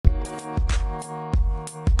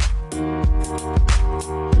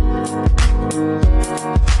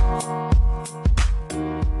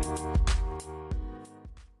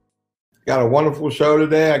Got a wonderful show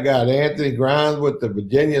today. I got Anthony Grimes with the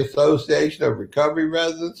Virginia Association of Recovery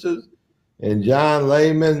Residences and John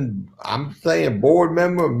Lehman, I'm saying board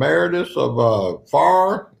member emeritus of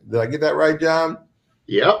FAR. Did I get that right, John?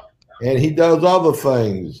 Yep. And he does other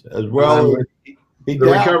things as well. The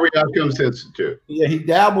Recovery Outcomes Institute. Yeah, he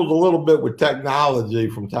dabbles a little bit with technology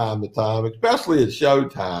from time to time, especially at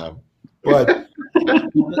showtime. But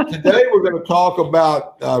today we're going to talk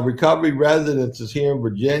about recovery residences here in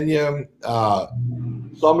Virginia,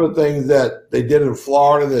 some of the things that they did in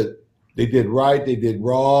Florida that they did right, they did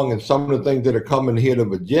wrong, and some of the things that are coming here to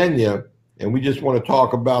Virginia. And we just want to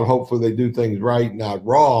talk about hopefully they do things right, not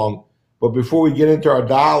wrong. But before we get into our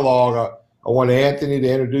dialogue, I want Anthony to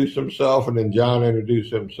introduce himself and then John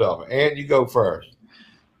introduce himself. Ant, you go first.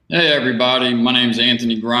 Hey, everybody. My name is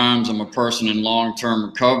Anthony Grimes. I'm a person in long-term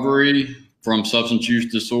recovery from substance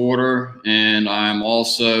use disorder, and I'm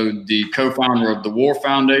also the co-founder of the War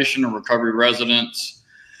Foundation, a recovery residence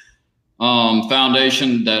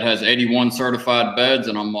foundation that has 81 certified beds,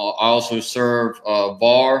 and I also serve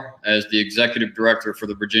VAR as the executive director for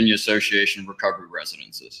the Virginia Association of Recovery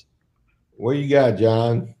Residences. What you got,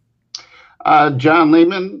 John? John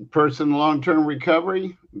Lehman, person in long-term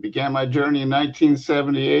recovery. Began my journey in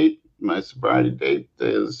 1978. My sobriety date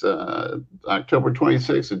is October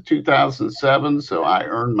 26th of 2007, so I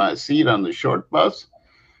earned my seat on the short bus.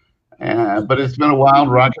 But it's been a wild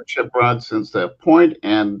rocket ship ride since that point,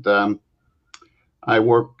 and I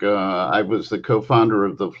was the co-founder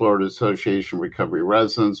of the Florida Association of Recovery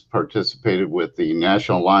Residents, participated with the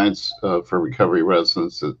National Alliance for Recovery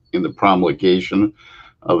Residents in the promulgation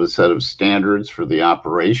of a set of standards for the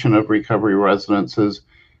operation of recovery residences,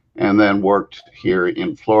 and then worked here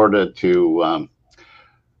in Florida to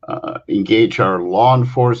engage our law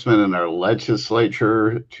enforcement and our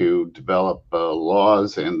legislature to develop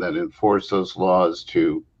laws and then enforce those laws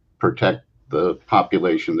to protect the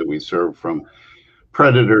population that we serve from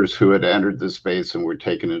predators who had entered the space and were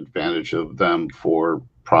taking advantage of them for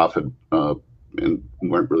profit and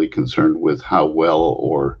weren't really concerned with how well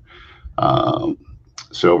or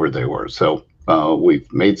sober they were. So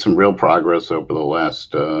we've made some real progress over the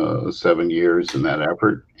last 7 years in that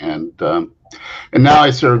effort. And now I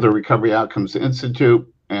serve the Recovery Outcomes Institute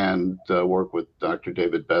and work with Dr.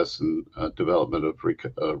 David Best in development of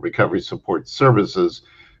recovery support services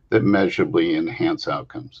that measurably enhance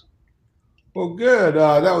outcomes. Well, good.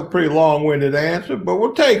 That was a pretty long-winded answer, but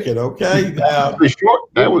we'll take it, okay? That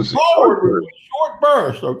was a short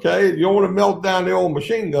burst, okay? You don't want to melt down the old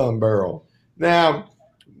machine gun barrel. Now,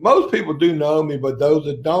 most people do know me, but those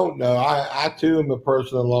that don't know, I too am a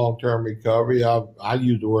person in long-term recovery. I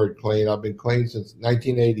use the word clean. I've been clean since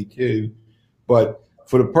 1982. But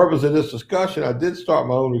for the purpose of this discussion, I did start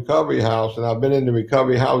my own recovery house, and I've been in the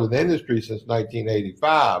recovery housing industry since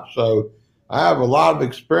 1985. So I have a lot of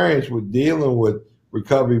experience with dealing with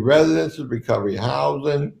recovery residences, recovery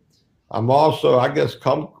housing. I'm also, I guess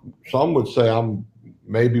some would say I'm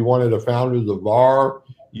maybe one of the founders of VAR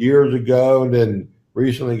years ago and then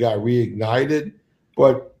recently got reignited.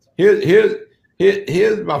 But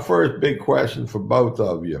here's my first big question for both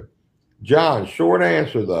of you. John, short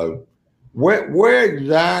answer though. Where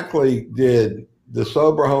exactly did the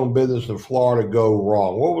sober home business in Florida go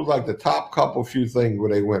wrong? What was like the top few things where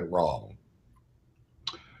they went wrong?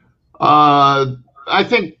 I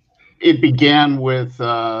think it began with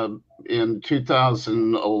in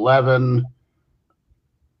 2011,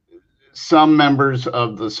 some members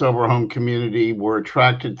of the sober home community were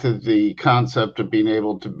attracted to the concept of being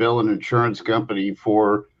able to bill an insurance company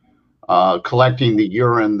for collecting the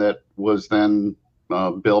urine that was then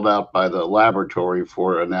billed out by the laboratory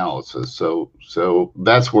for analysis. So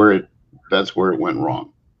that's where it went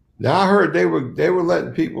wrong. Now I heard they were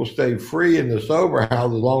letting people stay free in the sober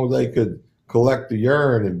house as long as they could collect the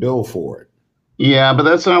urine and bill for it. Yeah, but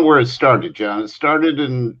that's not where it started, John. It started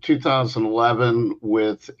in 2011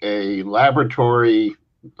 with a laboratory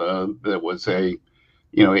that was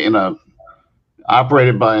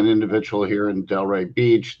operated by an individual here in Delray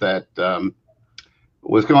Beach that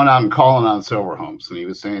was going out and calling on sober homes. And he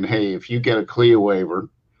was saying, hey, if you get a CLIA waiver,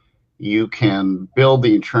 you can bill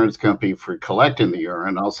the insurance company for collecting the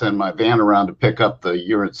urine. I'll send my van around to pick up the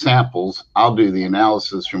urine samples. I'll do the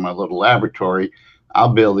analysis from my little laboratory.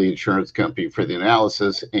 I'll bill the insurance company for the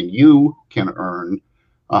analysis, and you can earn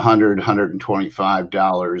 $100,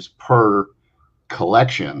 $125 per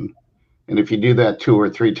collection. And if you do that 2 or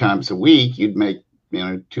 3 times a week, you'd make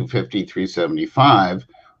 $250, $375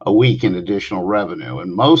 a week in additional revenue.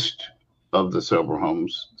 And most of the sober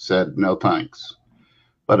homes said no thanks.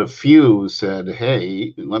 But a few said,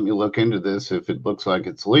 hey, let me look into this. If it looks like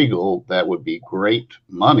it's legal, that would be great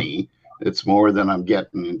money. It's more than I'm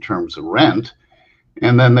getting in terms of rent.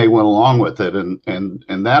 And then they went along with it,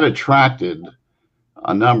 and that attracted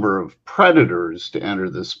a number of predators to enter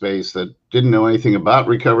the space that didn't know anything about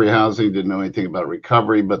recovery housing, didn't know anything about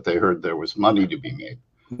recovery, but they heard there was money to be made.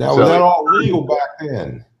 Now, was that all legal back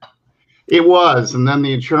then? It was, and then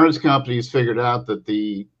the insurance companies figured out that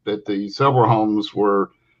the sober homes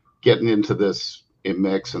were getting into this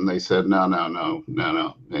mix, and they said, no.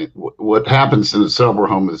 What happens in a sober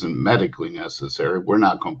home isn't medically necessary. We're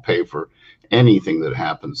not going to pay for anything that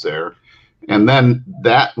happens there. And then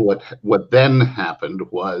what then happened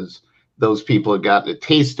was those people had gotten a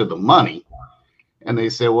taste of the money, and they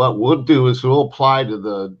said, what we'll do is we'll apply to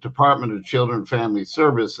the Department of Children and Family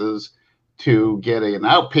Services to get an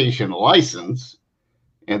outpatient license,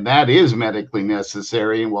 and that is medically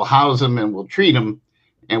necessary, and we'll house them and we'll treat them,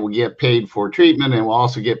 and we'll get paid for treatment, and we'll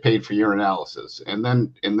also get paid for urinalysis. And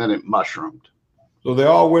then it mushroomed. So they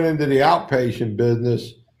all went into the outpatient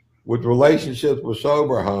business with relationships with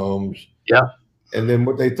sober homes. Yeah. And then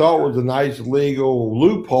what they thought was a nice legal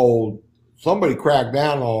loophole, somebody cracked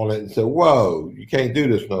down on it and said, whoa, you can't do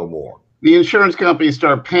this no more. The insurance companies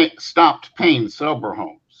stopped paying sober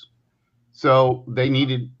homes. So they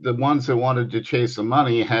needed, the ones that wanted to chase the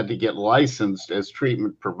money had to get licensed as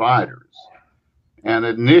treatment providers. And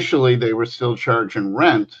initially they were still charging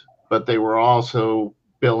rent, but they were also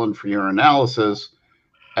billing for urinalysis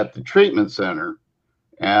at the treatment center.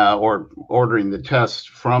 Or ordering the tests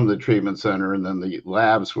from the treatment center, and then the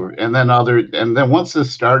labs were, and then once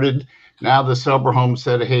this started, now the sober home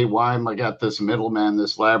said, hey, why am I got this middleman,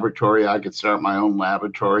 this laboratory? I could start my own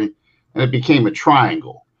laboratory, and it became a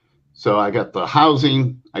triangle. So I got the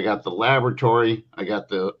housing, I got the laboratory, I got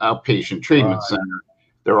the outpatient treatment center.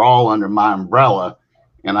 They're all under my umbrella,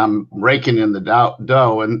 and I'm raking in the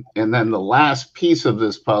dough. And then the last piece of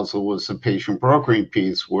this puzzle was the patient brokering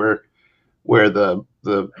piece, where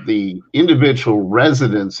the individual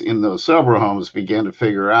residents in those sober homes began to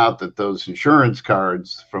figure out that those insurance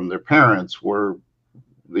cards from their parents were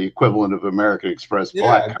the equivalent of American Express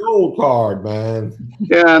Black Card. Gold card, man.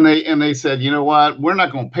 Yeah, and they said, you know what, we're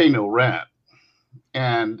not going to pay no rent,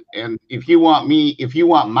 and if you want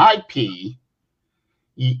my P,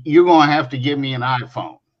 you're going to have to give me an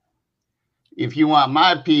iPhone. If you want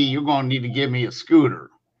my P, you're going to need to give me a scooter.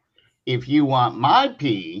 If you want my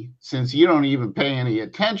P, since you don't even pay any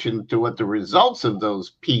attention to what the results of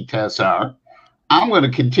those P tests are, I'm going to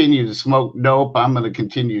continue to smoke dope. I'm going to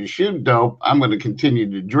continue to shoot dope. I'm going to continue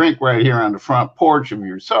to drink right here on the front porch of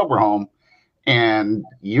your sober home, and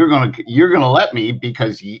you're going to let me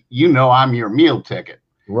because you know I'm your meal ticket.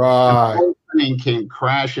 Right. And the whole thing came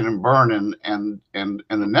crashing and burning, and the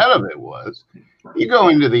net of it was, you go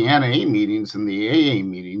into the NA meetings and the AA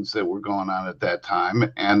meetings that were going on at that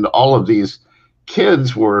time, and all of these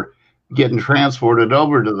kids were getting transported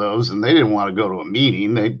over to those, and they didn't want to go to a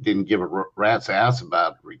meeting. They didn't give a rat's ass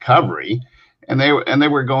about recovery, and they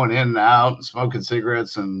were going in and out and smoking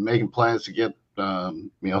cigarettes and making plans to get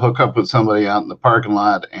hook up with somebody out in the parking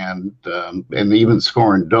lot, and even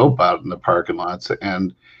scoring dope out in the parking lots,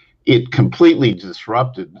 and it completely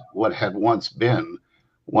disrupted what had once been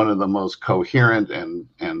one of the most coherent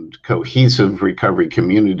and cohesive recovery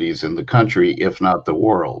communities in the country, if not the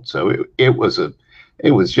world. So it was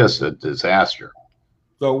just a disaster.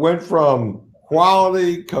 So it went from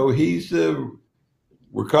quality, cohesive,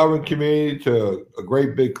 recovering community to a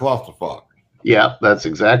great big clusterfuck. Yeah, that's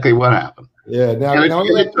exactly what happened. Yeah. Now it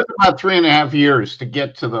took about 3.5 years to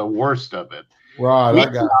get to the worst of it. Right.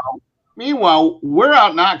 Meanwhile, we're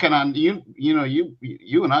out knocking on you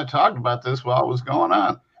and I talked about this while it was going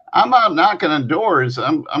on. I'm out knocking on doors.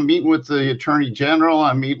 I'm meeting with the Attorney General.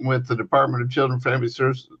 I'm meeting with the Department of Children and Family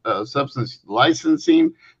Services, Substance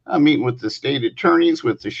Licensing. I'm meeting with the state attorneys,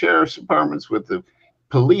 with the sheriff's departments, with the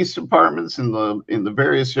police departments in the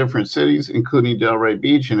various different cities, including Delray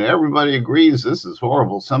Beach, and everybody agrees this is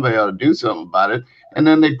horrible. Somebody ought to do something about it. And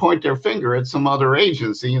then they point their finger at some other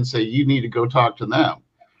agency and say, you need to go talk to them.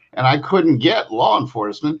 And I couldn't get law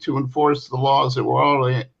enforcement to enforce the laws that were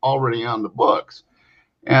already on the books.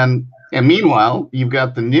 And meanwhile, you've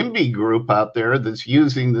got the NIMBY group out there that's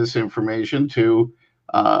using this information to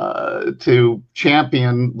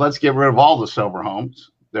champion, let's get rid of all the sober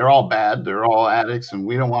homes. They're all bad. They're all addicts, and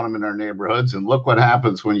we don't want them in our neighborhoods. And look what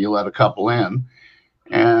happens when you let a couple in.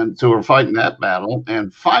 And so we're fighting that battle.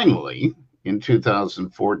 And finally, in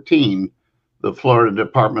 2014, the Florida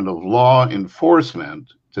Department of Law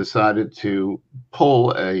Enforcement decided to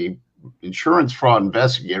pull a insurance fraud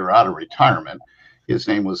investigator out of retirement. His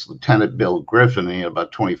name was Lieutenant Bill Griffin. He had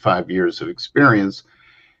about 25 years of experience.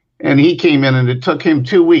 And he came in, and it took him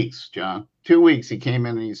 2 weeks, John. 2 weeks, he came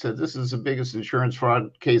in and he said, "This is the biggest insurance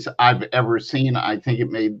fraud case I've ever seen. I think it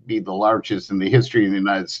may be the largest in the history of the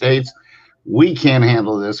United States. We can't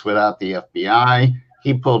handle this without the FBI."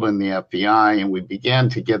 He pulled in the FBI, and we began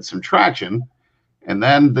to get some traction. And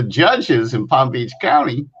then the judges in Palm Beach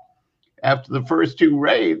County, after the first 2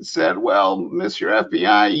 raids, said, "Well, Mr.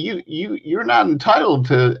 FBI, you're not entitled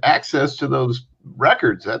to access to those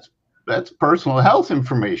records. That's personal health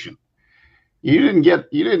information. You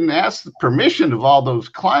didn't ask the permission of all those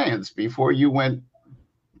clients before you went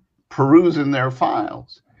perusing their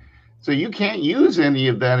files. So you can't use any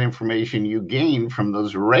of that information you gained from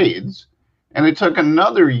those raids." And it took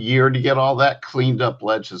another year to get all that cleaned up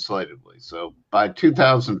legislatively. So by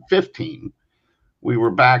 2015, we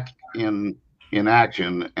were back in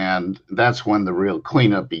action, and that's when the real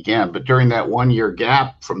cleanup began. But during that 1-year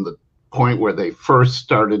gap from the point where they first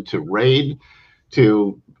started to raid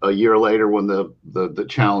to a year later when the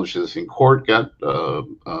challenges in court got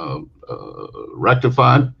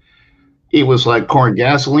rectified, it was like pouring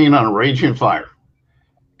gasoline on a raging fire.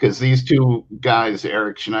 Because these 2 guys,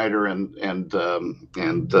 Eric Schneider and Ken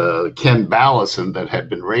Ballison, that had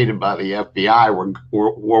been raided by the FBI,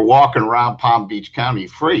 were walking around Palm Beach County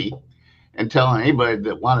free and telling anybody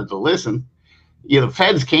that wanted to listen, the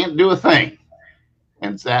feds can't do a thing.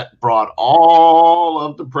 And that brought all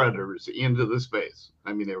of the predators into the space.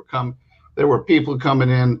 I mean, there were people coming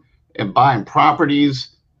in and buying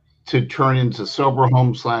properties to turn into sober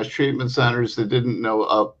homes / treatment centers that didn't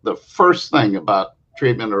know the first thing about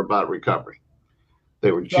treatment or about recovery.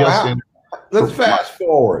 They were just let's fast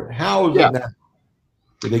forward. How is it now?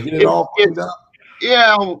 Did they get it all cleaned up?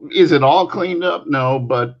 Yeah, is it all cleaned up? No,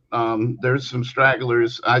 but there's some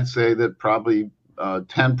stragglers. I'd say that probably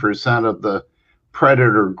 10% of the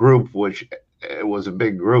predator group, which was a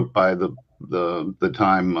big group by the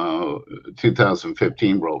time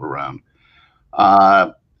 2015 rolled around,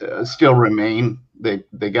 still remain.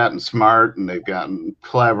 They've gotten smart and they've gotten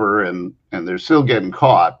clever, and they're still getting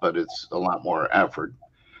caught, but it's a lot more effort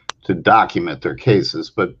to document their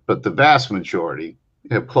cases. But the vast majority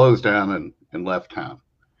have closed down and left town.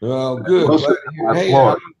 Well, good. Hey,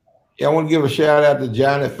 I want to give a shout out to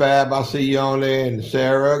Johnny Fab. I see you on there, and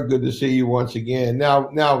Sarah. Good to see you once again.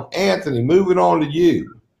 Now, Anthony, moving on to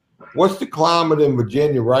you. What's the climate in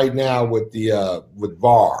Virginia right now with the with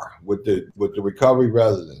VAR, with the recovery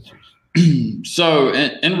residencies? So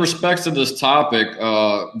in respects to this topic,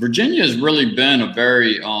 Virginia has really been a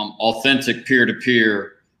very authentic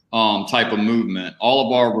peer-to-peer type of movement. All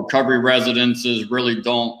of our recovery residences really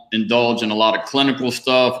don't indulge in a lot of clinical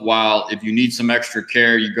stuff, while if you need some extra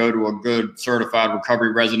care, you go to a good certified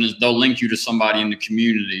recovery residence, they'll link you to somebody in the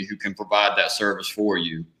community who can provide that service for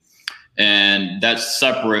you. And that's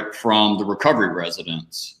separate from the recovery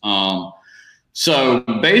residence. So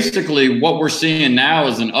basically what we're seeing now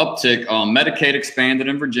is an uptick. Medicaid expanded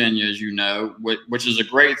in Virginia, as you know, which is a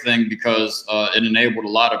great thing because it enabled a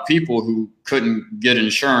lot of people who couldn't get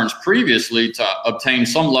insurance previously to obtain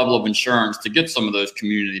some level of insurance to get some of those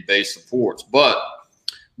community-based supports. But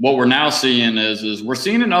what we're now seeing is we're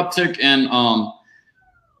seeing an uptick in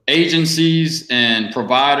agencies and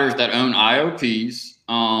providers that own IOPs.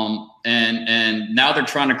 And now they're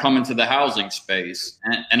trying to come into the housing space.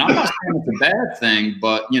 And I'm not saying it's a bad thing,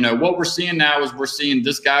 but what we're seeing now is we're seeing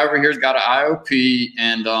this guy over here's got an IOP,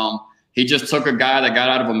 and he just took a guy that got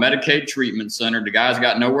out of a Medicaid treatment center. The guy's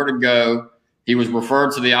got nowhere to go. He was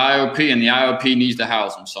referred to the IOP, and the IOP needs to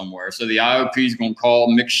house him somewhere. So the IOP is going to call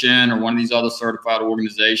McShin or one of these other certified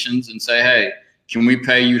organizations and say, hey, can we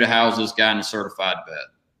pay you to house this guy in a certified bed?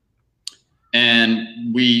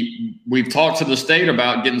 And we've talked to the state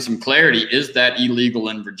about getting some clarity. Is that illegal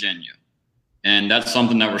in Virginia? And that's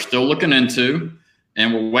something that we're still looking into,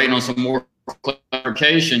 and we're waiting on some more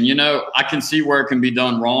clarification. I can see where it can be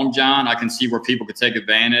done wrong, John. I can see where people could take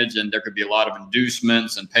advantage, and there could be a lot of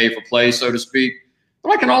inducements and pay for play, so to speak.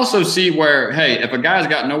 But I can also see where, hey, if a guy's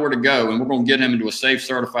got nowhere to go and we're going to get him into a safe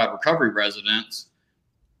certified recovery residence,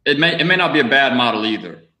 it may not be a bad model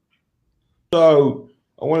either. So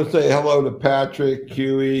I want to say hello to Patrick,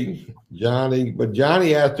 Huey, Johnny. But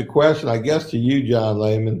Johnny asked a question, I guess, to you, John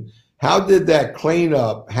Lehman. How did that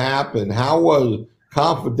cleanup happen? How was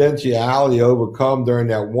confidentiality overcome during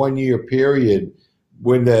that 1 year period?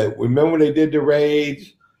 Remember when they did the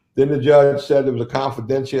raids? Then the judge said there was a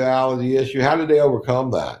confidentiality issue. How did they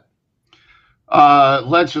overcome that?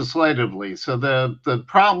 Legislatively. So the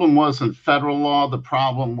problem wasn't federal law. The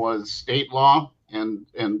problem was state law. And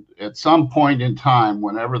at some point in time,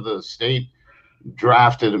 whenever the state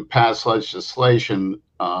drafted and passed legislation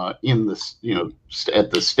at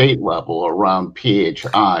the state level around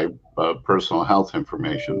PHI, personal health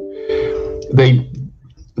information, they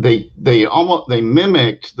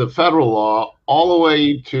mimicked the federal law all the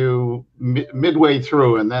way to midway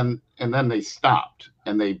through, and then they stopped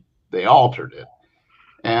and they altered it.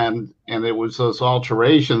 And it was those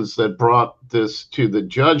alterations that brought this to the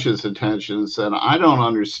judge's attention and said, I don't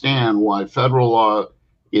understand why federal law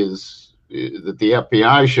is that the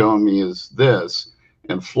FBI showing me is this,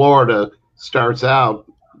 and Florida starts out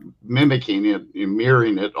mimicking it and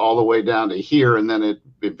mirroring it all the way down to here, and then it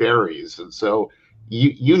varies. And so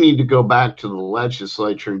you need to go back to the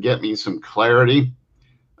legislature and get me some clarity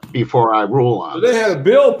before I rule on it. They had a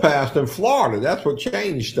bill passed in Florida. That's what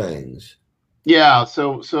changed things. Yeah,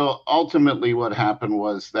 so ultimately what happened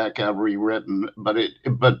was that got rewritten,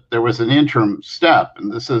 but there was an interim step,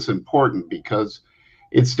 and this is important because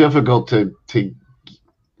it's difficult to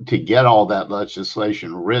get all that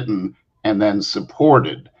legislation written and then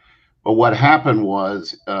supported. But what happened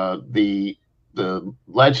was the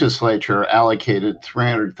legislature allocated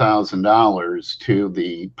 $300,000 to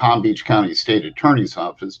the Palm Beach County State Attorney's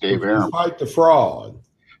Office, Dave Aaron. Fight the fraud.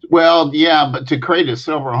 Well, yeah, but to create a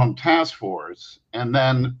Silver Home task force, and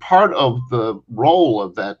then part of the role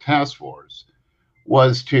of that task force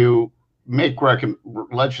was to make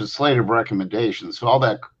legislative recommendations. So all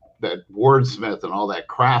that wordsmith and all that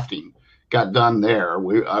crafting got done there.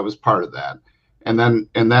 I was part of that, and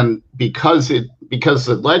then because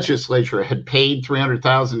the legislature had paid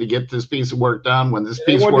 $300,000 to get this piece of work done, when this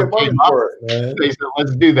piece of work came up, they said,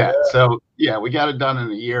 "Let's do that." Yeah. So yeah, we got it done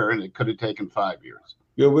in a year, and it could have taken 5 years.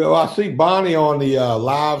 Yeah, well, I see Bonnie on the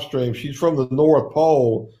live stream. She's from the North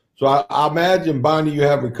Pole. So I imagine, Bonnie, you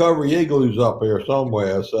have recovery igloos up there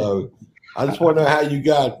somewhere. So I just want to know how you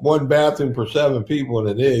got one bathroom for 7 people in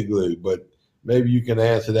an igloo, but maybe you can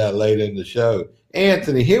answer that later in the show.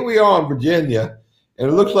 Anthony, here we are in Virginia, and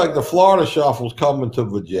it looks like the Florida Shuffle's coming to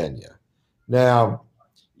Virginia. Now,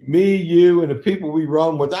 me, you, and the people we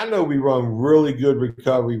run with, I know we run really good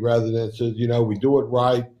recovery residences. You know, we do it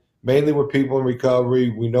right. Mainly with people in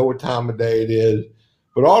recovery. We know what time of day it is.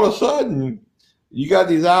 But all of a sudden, you got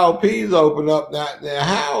these IOPs open up. Now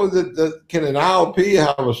how is it that can an IOP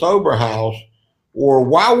have a sober house? Or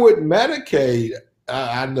why wouldn't Medicaid,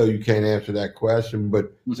 I know you can't answer that question,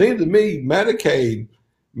 but it seems to me Medicaid,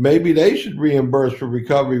 maybe they should reimburse for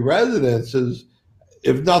recovery residences,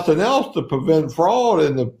 if nothing else, to prevent fraud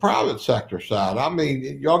in the private sector side. I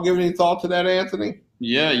mean, y'all give any thought to that, Anthony?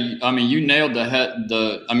 Yeah, I mean, you nailed you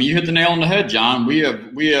hit the nail on the head, John. We have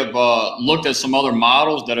looked at some other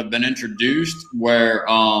models that have been introduced where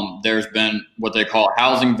there's been what they call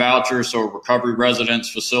housing vouchers. So a recovery residence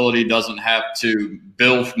facility doesn't have to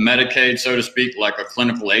bill Medicaid, so to speak, like a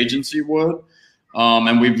clinical agency would.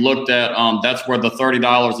 And we've looked at that's where the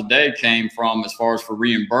 $30 a day came from as far as for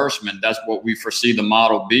reimbursement. That's what we foresee the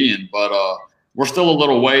model being. But we're still a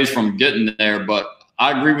little ways from getting there. But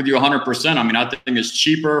I agree with you 100%. I mean, I think it's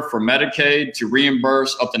cheaper for Medicaid to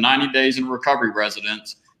reimburse up to 90 days in recovery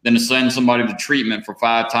residence than to send somebody to treatment for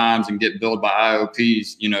 5 times and get billed by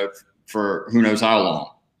IOPs, you know, for who knows how long.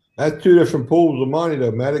 That's 2 different pools of money,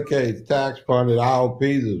 though. Medicaid's tax funded,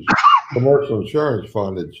 IOPs is commercial insurance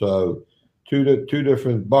funded. So two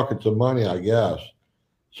different buckets of money, I guess.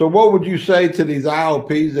 So what would you say to these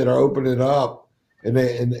IOPs that are opening up? And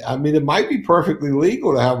I mean, it might be perfectly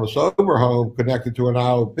legal to have a sober home connected to an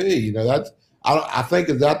IOP. You know, I think,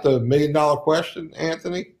 is that the $1 million question,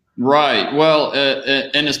 Anthony? Right. Well,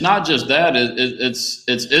 and it's not just that. Is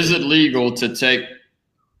it legal to take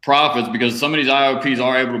profits, because some of these IOPs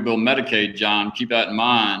are able to bill Medicaid, John, keep that in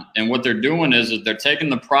mind. And what they're doing is they're taking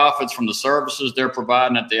the profits from the services they're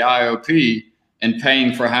providing at the IOP and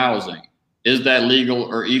paying for housing. Is that legal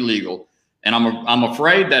or illegal? And I'm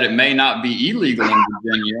afraid that it may not be illegal in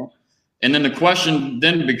Virginia. And then the question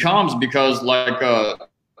then becomes, because like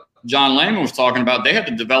John Lehman was talking about, they had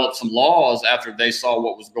to develop some laws after they saw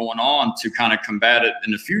what was going on to kind of combat it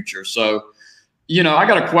in the future. So, you know, I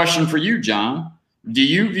got a question for you, John. Do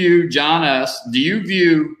you view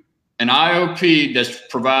an IOP that's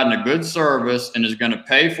providing a good service and is going to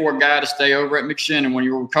pay for a guy to stay over at McShin in one of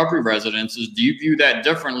your recovery residences? Do you view that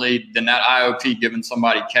differently than that IOP giving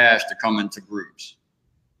somebody cash to come into groups?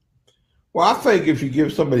 Well, I think if you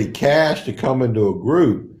give somebody cash to come into a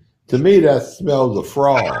group, to me, that smells of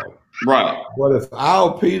fraud. Right. But if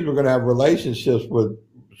IOPs were going to have relationships with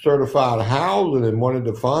certified housing and wanted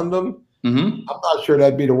to fund them, I'm not sure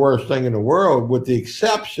that'd be the worst thing in the world, with the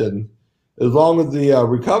exception, as long as the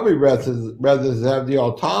recovery residents have the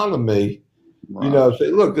autonomy, you know,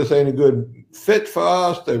 say, look, this ain't a good fit for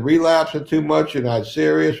us. They're relapsing too much. You're not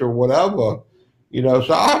serious or whatever, you know.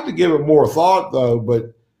 So I have to give it more thought, though.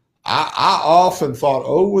 But I often thought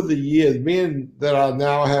over the years, being that I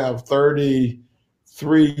now have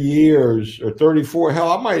 33 years or 34,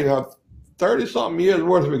 hell, I might have 30 something years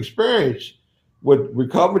worth of experience with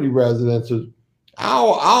recovery residences. I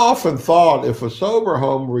often thought if a sober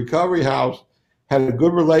home recovery house had a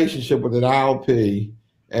good relationship with an IOP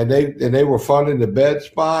and they were funding the bed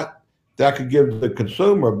spot, that could give the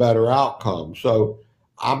consumer a better outcome. So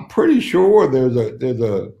I'm pretty sure there's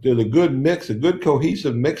a good mix, a good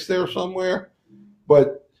cohesive mix there somewhere.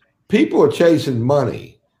 But people are chasing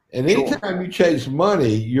money, and anytime you chase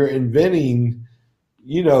money, you're inventing,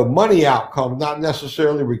 money outcome, not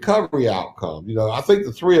necessarily recovery outcome. I think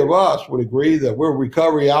the three of us would agree that we're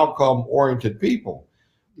recovery outcome oriented people.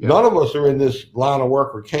 Yeah. None of us are in this line of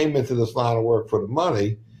work or came into this line of work for the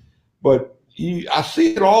money, but I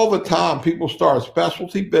see it all the time. People start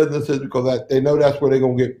specialty businesses because they know that's where they're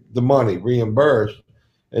going to get the money reimbursed.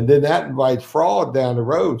 And then that invites fraud down the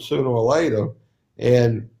road sooner or later.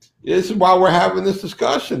 And this is why we're having this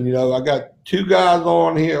discussion. I got two guys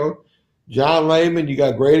on here. John Lehman, you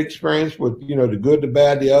got great experience with, the good, the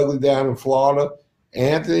bad, the ugly down in Florida.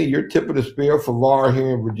 Anthony, you're tip of the spear for VAR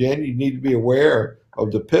here in Virginia. You need to be aware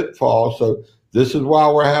of the pitfalls. So this is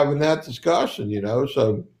why we're having that discussion,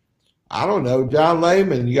 So I don't know. John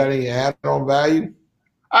Lehman, you got any add-on value?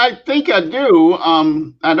 I think I do.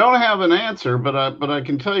 I don't have an answer, but I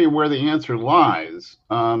can tell you where the answer lies.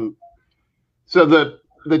 So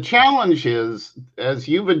the challenge is, as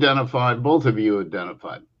you've identified, both of you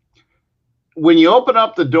identified, when you open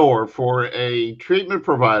up the door for a treatment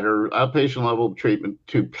provider, outpatient level treatment,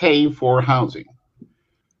 to pay for housing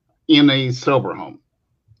in a sober home,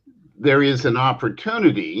 there is an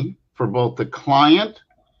opportunity for both the client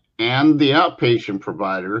and the outpatient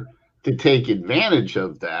provider to take advantage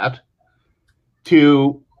of that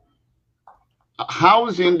to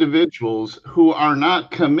house individuals who are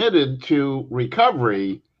not committed to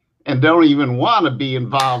recovery and don't even want to be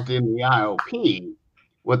involved in the IOP.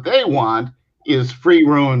 What they want is free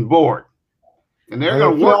room and board. And they're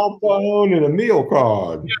going to work cell phone and a meal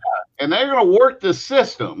card. Yeah, and they're going to work the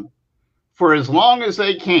system for as long as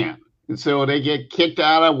they can. And so they get kicked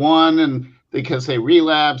out of one, and because they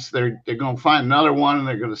relapse, they're going to find another one, and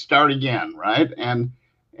they're going to start again, right? And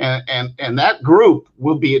that group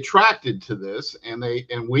will be attracted to this, and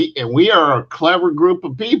we are a clever group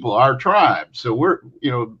of people, our tribe. So we're,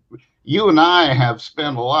 you and I have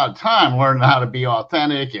spent a lot of time learning how to be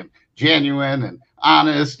authentic and genuine and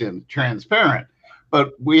honest and transparent.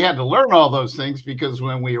 But we had to learn all those things because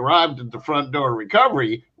when we arrived at the front door of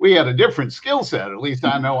recovery, we had a different skill set. At least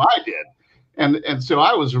I know I did. And so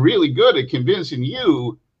I was really good at convincing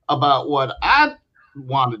you about what I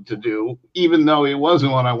wanted to do, even though it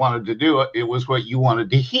wasn't what I wanted to do. It was what you wanted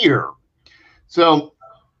to hear. So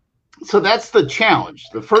that's the challenge.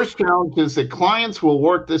 The first challenge is that clients will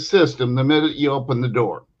work the system the minute you open the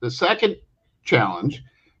door. The second challenge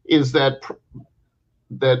is that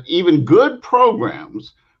even good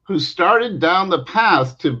programs who started down the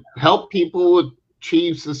path to help people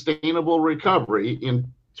achieve sustainable recovery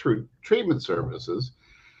through treatment services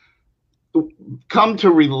come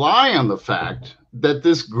to rely on the fact that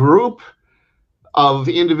this group of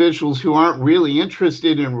individuals who aren't really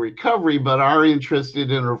interested in recovery but are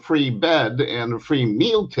interested in a free bed and a free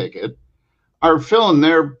meal ticket are filling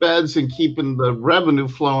their beds and keeping the revenue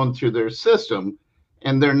flowing through their system,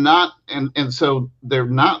 and they're not and so they're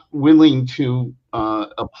not willing to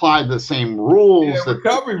apply the same rules. Yeah, that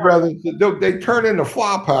recovery brothers, they turn into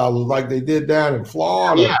flop houses like they did down in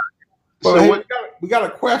Florida. Yeah. But so hey, we got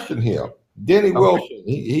a question here. Denny Wilson,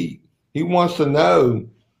 he wants to know,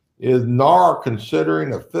 is NAR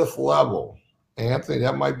considering a fifth level? Anthony,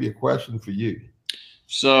 that might be a question for you.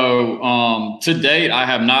 So to date, I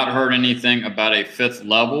have not heard anything about a fifth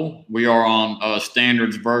level. We are on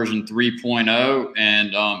standards version 3.0, and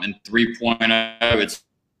in 3.0, it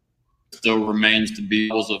still remains to be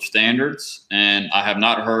levels of standards, and I have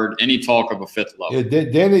not heard any talk of a fifth level.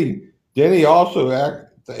 Yeah, Denny also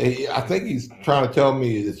I think he's trying to tell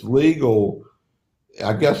me it's legal.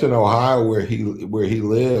 I guess in Ohio where he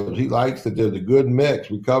lives, he likes that there's a good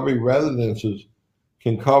mix. Recovery residences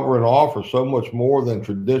can cover and offer so much more than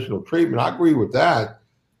traditional treatment. I agree with that.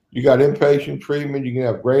 You got inpatient treatment, you can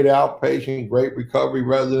have great outpatient, great recovery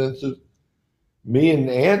residences. Me and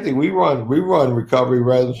Anthony, we run recovery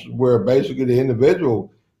residences where basically the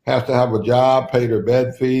individual has to have a job, pay their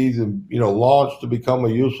bed fees, and launch to become a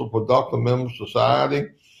useful, productive member of society.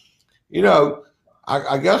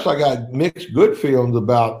 I guess I got mixed good feelings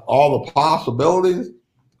about all the possibilities.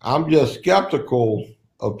 I'm just skeptical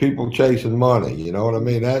of people chasing money. You know what I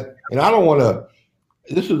mean? And I don't want to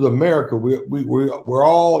this is America. We're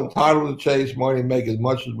all entitled to chase money and make as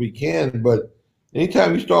much as we can. But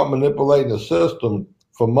anytime you start manipulating the system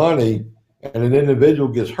for money and an individual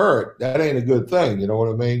gets hurt, that ain't a good thing. You know what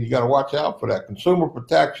I mean? You got to watch out for that. Consumer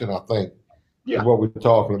protection, I think, is what we're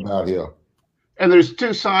talking about here. And there's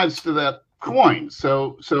two sides to that coin.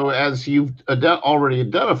 So as you've already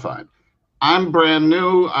identified, I'm brand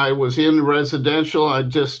new. I was in residential. I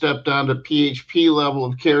just stepped down to PHP level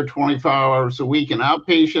of care, 25 hours a week, and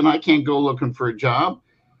outpatient. I can't go looking for a job.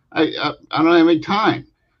 I don't have any time.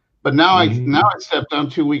 But now I stepped down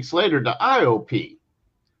 2 weeks later to IOP.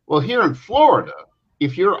 Well, here in Florida,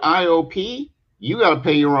 if you're IOP, you got to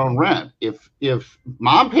pay your own rent. If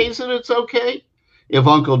mom pays it, it's okay. If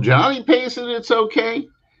Uncle Johnny pays it, it's okay.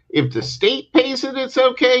 If the state pays it, it's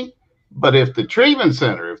okay. But if the treatment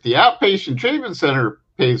center, if the outpatient treatment center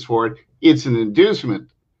pays for it, it's an inducement.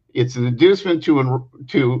 It's an inducement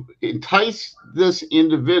to entice this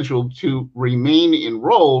individual to remain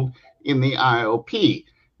enrolled in the IOP.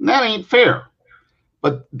 And that ain't fair.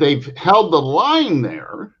 But they've held the line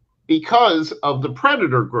there because of the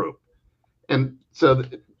predator group. And so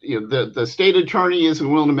the state attorney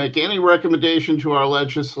isn't willing to make any recommendation to our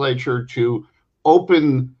legislature to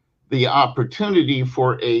open the opportunity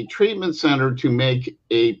for a treatment center to make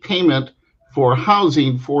a payment for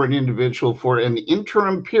housing for an individual for an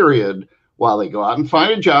interim period while they go out and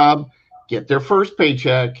find a job, get their first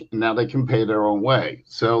paycheck, and now they can pay their own way.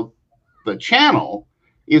 So the channel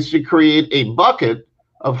is to create a bucket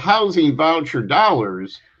of housing voucher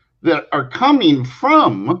dollars that are coming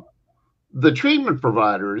from the treatment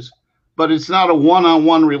providers, but it's not a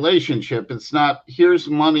one-on-one relationship. It's not, here's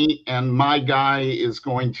money and my guy is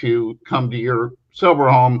going to come to your sober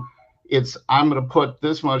home. It's, I'm going to put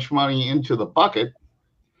this much money into the bucket,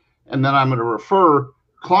 and then I'm going to refer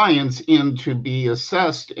clients in to be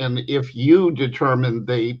assessed. And if you determine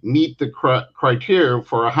they meet the criteria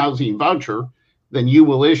for a housing voucher, then you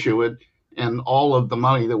will issue it. And all of the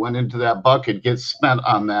money that went into that bucket gets spent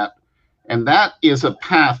on that. And that is a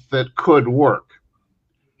path that could work.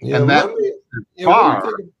 Yeah, and that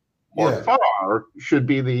far should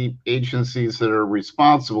be the agencies that are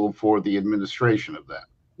responsible for the administration of that.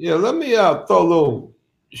 Yeah, let me throw a little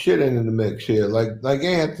shit into the mix here, like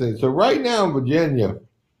Anthony. So right now in Virginia,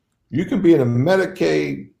 you can be in a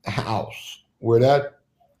Medicaid house where that,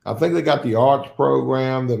 I think they got the ARTS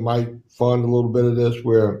program that might fund a little bit of this,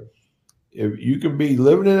 where if you can be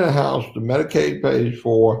living in a house the Medicaid pays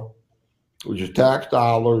for, which is tax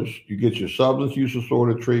dollars, you get your substance use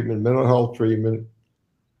disorder treatment, mental health treatment.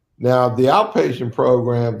 Now, the outpatient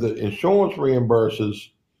program, the insurance reimburses,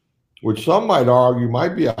 which some might argue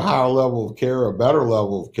might be a higher level of care, a better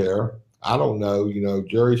level of care. I don't know,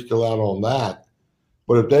 jury's still out on that.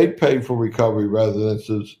 But if they pay for recovery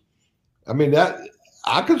residences, I mean, that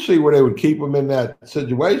I could see where they would keep them in that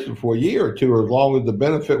situation for a year or two, as long as the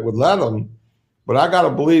benefit would let them. But I got to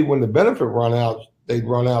believe when the benefit run out, they'd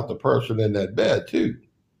run out the person in that bed too.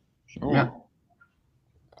 Sure. Yeah.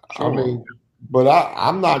 Sure. I mean, but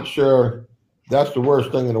I'm not sure that's the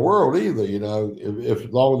worst thing in the world either, if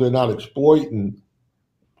as long as they're not exploiting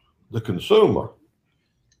the consumer.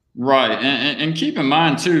 Right. And keep in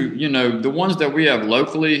mind too, the ones that we have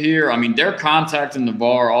locally here, I mean, they're contacting the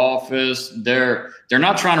VAR office. They're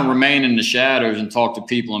not trying to remain in the shadows and talk to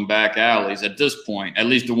people in back alleys at this point, at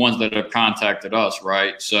least the ones that have contacted us.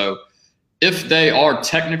 Right. So if they are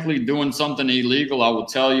technically doing something illegal, I will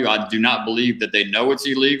tell you, I do not believe that they know it's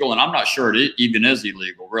illegal. And I'm not sure it even is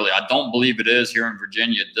illegal, really. I don't believe it is here in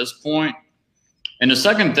Virginia at this point. And the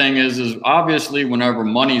second thing is obviously whenever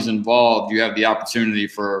money's involved, you have the opportunity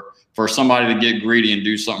for somebody to get greedy and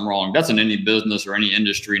do something wrong. That's in any business or any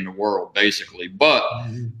industry in the world, basically. But,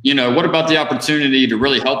 what about the opportunity to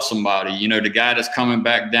really help somebody? The guy that's coming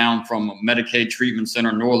back down from a Medicaid treatment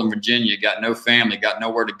center in Northern Virginia, got no family, got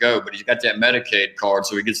nowhere to go, but he's got that Medicaid card.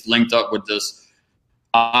 So he gets linked up with this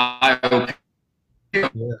IOP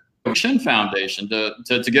Foundation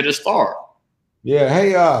to get a start. Yeah.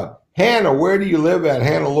 Hey, Hannah, where do you live at?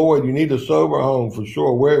 Hannah Lloyd, you need a sober home for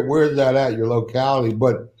sure. Where is that at, your locality?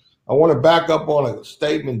 But I want to back up on a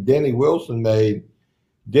statement Denny Wilson made.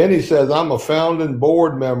 Denny says, I'm a founding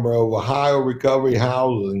board member of Ohio Recovery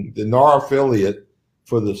Housing, the NAR affiliate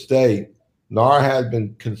for the state. NAR has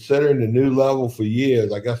been considering the new level for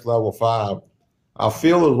years, I guess level 5. I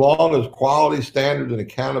feel as long as quality standards and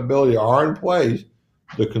accountability are in place,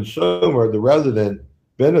 the consumer, the resident,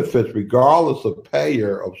 benefits regardless of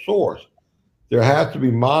payer of source. There has to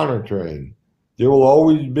be monitoring. There will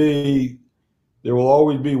always be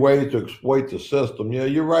ways to exploit the system. Yeah,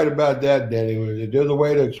 you're right about that, Danny. If there's a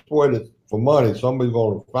way to exploit it for money, somebody's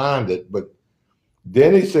going to find it. But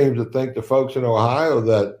Denny seems to think the folks in Ohio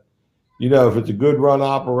that, if it's a good run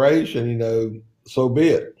operation, so be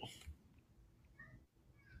it.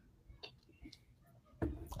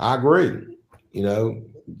 I agree.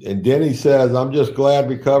 And Denny says, I'm just glad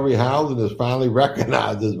recovery housing is finally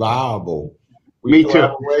recognized as viable. Me too.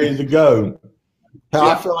 Have a ways to go. Hell,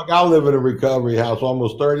 yeah. I feel like I live in a recovery house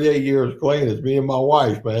almost 38 years clean. It's me and my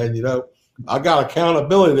wife, man. I got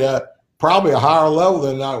accountability at probably a higher level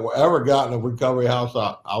than I ever got in a recovery house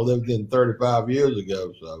I lived in 35 years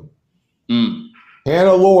ago. So,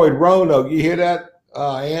 Hannah Lloyd, Roanoke, you hear that,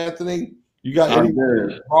 Anthony? You got any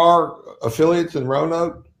bar affiliates in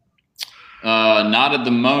Roanoke? Not at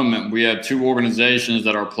the moment. We have 2 organizations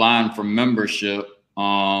that are applying for membership.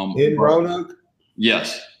 In Roanoke?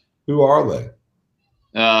 Yes. Who are they?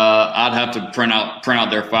 I'd have to print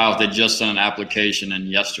out their files. They just sent an application in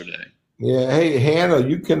yesterday. Yeah. Hey, Hannah,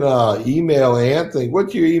 you can email Anthony.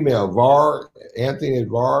 What's your email? VAR, Anthony at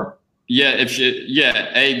VAR? Yeah,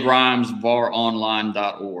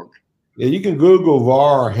 agrimesvaronline.org. Yeah, you can Google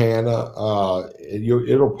VAR, Hannah.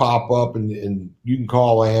 It'll pop up, and you can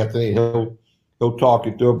call Anthony. He'll talk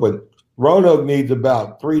you through it. But Roanoke needs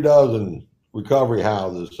about 3 dozen recovery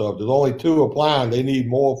houses. So if there's only 2 applying, they need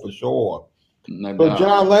more for sure. No so doubt.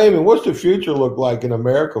 John Lehman, what's the future look like in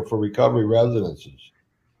America for recovery residences?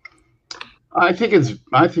 I think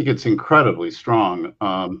it's incredibly strong.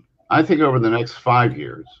 I think over the next 5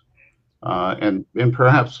 years, and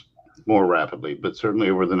perhaps more rapidly, but certainly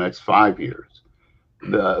over the next 5 years,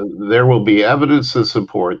 there will be evidence to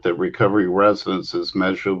support that recovery residences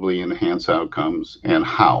measurably enhance outcomes, and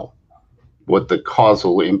what the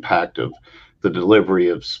causal impact of the delivery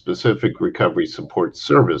of specific recovery support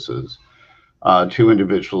services to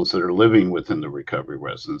individuals that are living within the recovery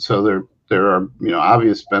residence. So there are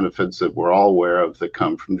obvious benefits that we're all aware of that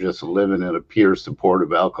come from just living in a peer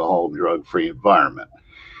supportive, alcohol and drug-free environment.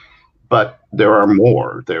 But there are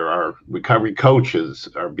more. There are recovery coaches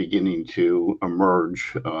are beginning to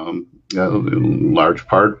emerge, in large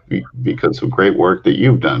part because of great work that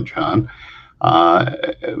you've done, John,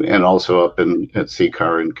 and also up at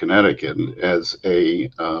CCAR in Connecticut as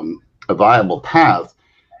a viable path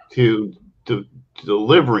to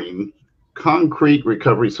delivering concrete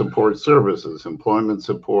recovery support services, employment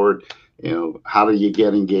support. How do you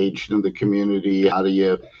get engaged in the community? How do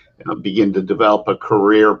you begin to develop a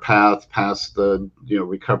career path past the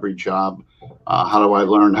recovery job? How do I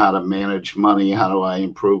learn how to manage money? How do I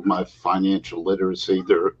improve my financial literacy?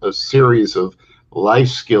 There are a series of life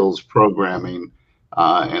skills programming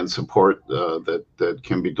and support that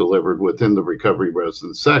can be delivered within the recovery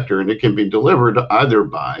residence sector, and it can be delivered either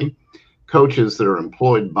by coaches that are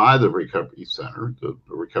employed by the recovery center, the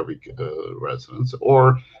recovery residence,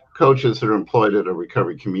 or coaches that are employed at a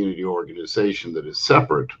recovery community organization that is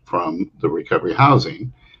separate from the recovery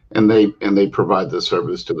housing, and they provide the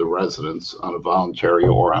service to the residents on a voluntary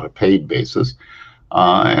or on a paid basis.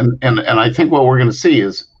 And I think what we're going to see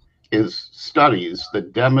is studies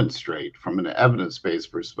that demonstrate from an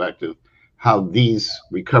evidence-based perspective how these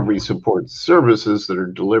recovery support services that are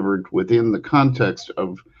delivered within the context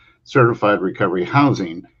of certified recovery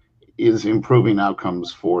housing is improving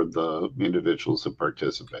outcomes for the individuals that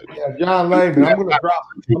participate. Yeah, John Lehman, I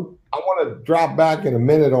want to drop back in a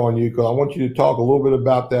minute on you because I want you to talk a little bit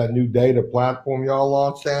about that new data platform y'all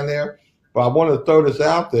launched down there. But I want to throw this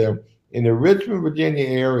out there. In the Richmond, Virginia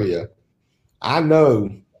area, I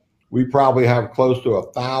know we probably have close to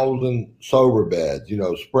 1,000 sober beds,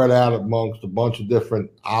 spread out amongst a bunch of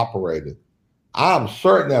different operators. I'm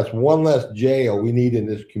certain that's one less jail we need in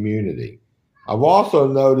this community. I've also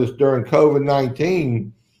noticed during COVID-19,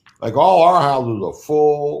 like all our houses are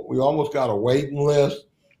full. We almost got a waiting list.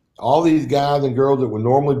 All these guys and girls that would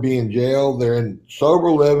normally be in jail, they're in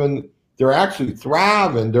sober living. They're actually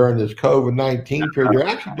thriving during this COVID-19 period. They're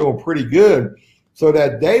actually doing pretty good. So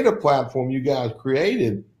that data platform you guys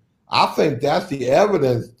created, I think that's the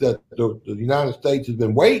evidence that the United States has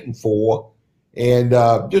been waiting for. And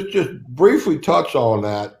just briefly touch on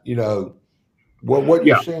that, what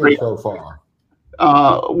you're seeing so far.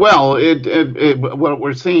 Well, what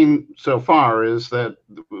we're seeing so far is that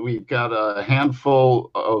we've got a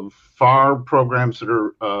handful of FAR programs that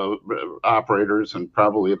are operators and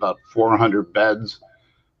probably about 400 beds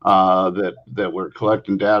that we're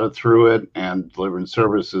collecting data through it and delivering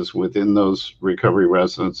services within those recovery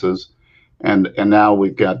residences. And now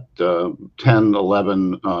we've got 10,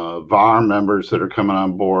 11 VAR members that are coming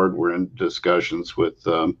on board. We're in discussions with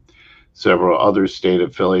several other state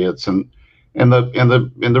affiliates, and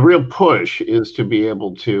the real push is to be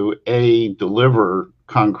able to deliver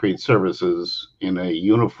concrete services in a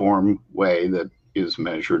uniform way that is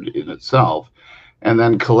measured in itself, and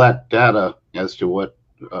then collect data as to what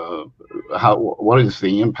is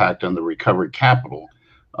the impact on the recovery capital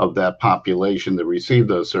of that population that received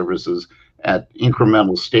those services at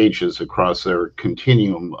incremental stages across their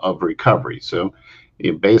continuum of recovery. So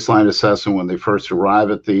a baseline assessment when they first arrive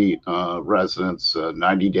at the residence,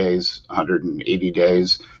 90 days, 180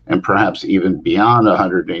 days, and perhaps even beyond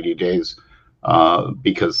 180 days,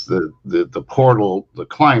 because the portal, the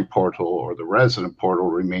client portal or the resident portal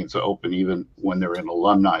remains open even when they're in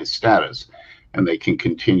alumni status, and they can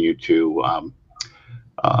continue to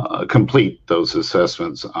complete those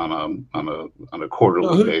assessments on a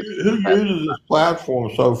quarterly basis. Who uses this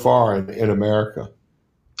platform so far in America?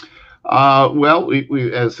 Well,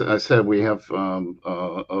 we as I said, we have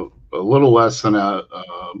a little less than or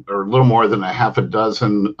a little more than a half a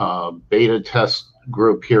dozen beta test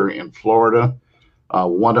group here in Florida.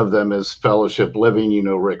 One of them is Fellowship Living. You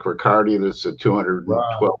know, Rick Riccardi. That's a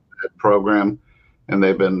 212 bed program, and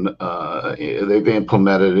they've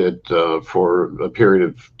implemented it for a period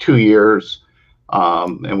of 2 years,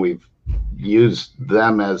 and we've used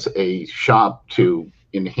them as a shop to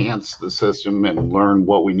enhance the system and learn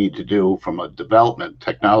what we need to do from a development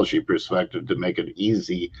technology perspective to make it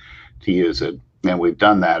easy to use it. And we've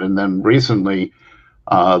done that. And then recently,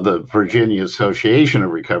 the Virginia Association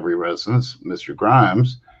of Recovery Residents, Mr.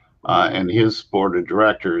 Grimes, and his board of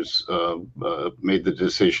directors made the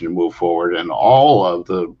decision to move forward. And all of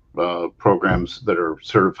the programs that are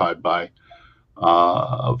certified by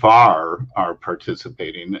VAR are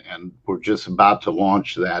participating, and we're just about to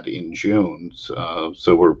launch that in June.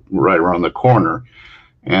 So we're right around the corner,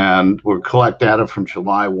 and we'll collect data from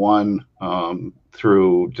July 1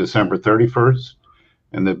 through December 31st,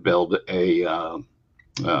 and then build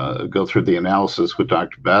go through the analysis with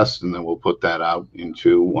Dr. Best, and then we'll put that out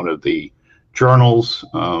into one of the journals,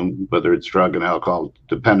 whether it's drug and alcohol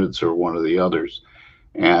dependence or one of the others,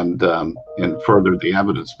 and further the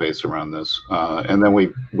evidence base around this. And then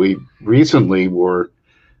we recently were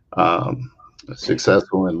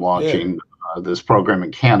successful in launching this program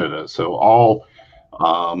in Canada. So all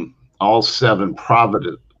 7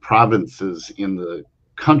 provinces in the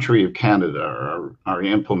country of Canada are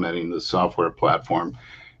implementing the software platform,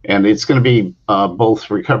 and it's going to be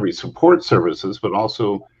both recovery support services, but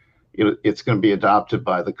also it's going to be adopted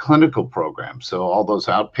by the clinical program. So all those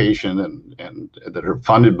outpatient and that are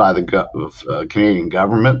funded by the Canadian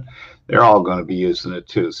government, they're all going to be using it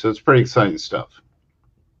too. So it's pretty exciting stuff.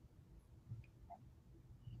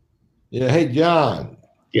 Yeah. Hey, John.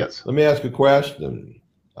 Yes. Let me ask a question.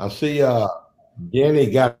 I see Jenny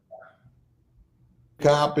got a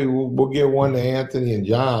copy. We'll get one to Anthony and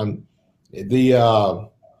John.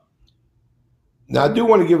 Now, I do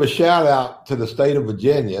want to give a shout out to the state of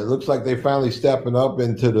Virginia. It looks like they're finally stepping up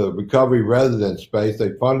into the recovery resident space.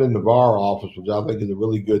 They funded the VAR office, which I think is a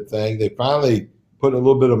really good thing. They finally put a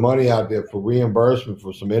little bit of money out there for reimbursement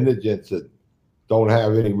for some indigents that don't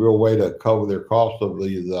have any real way to cover their cost of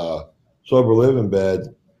these sober living beds.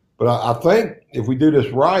 But I think if we do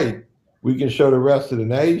this right, we can show the rest of the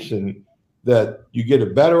nation that you get a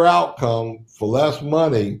better outcome for less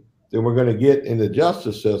money than we're going to get in the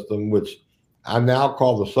justice system, which I now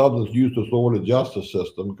call the substance use disorder justice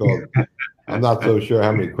system, because I'm not so sure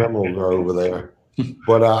how many criminals are over there.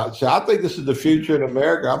 But so I think this is the future in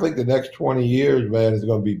America. I think the next 20 years, man, is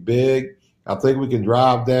going to be big. I think we can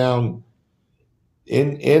drive down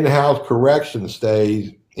in-house correction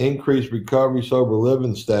stays, increase recovery, sober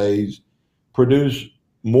living stays, produce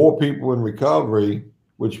more people in recovery,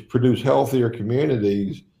 which produce healthier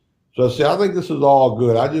communities. So see, I think this is all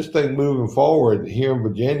good. I just think moving forward here in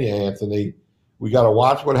Virginia, Anthony, we got to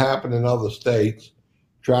watch what happened in other states,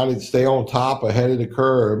 try to stay on top, ahead of the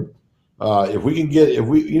curve. If we can get,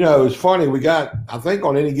 it's funny, I think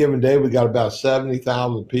on any given day, we got about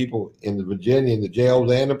 70,000 people in the Virginia, in the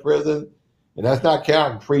jails and the prison. And that's not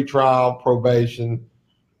counting pretrial, probation,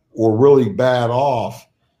 or really bad off.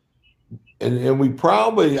 And we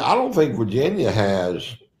probably, I don't think Virginia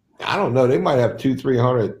has, I don't know, they might have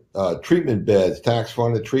 200-300 treatment beds,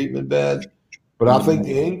 tax-funded treatment beds. But I think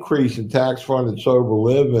the increase in tax-funded sober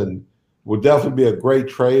living would definitely be a great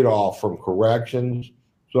trade-off from corrections.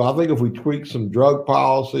 So I think if we tweak some drug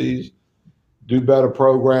policies, do better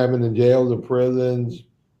programming in jails and prisons,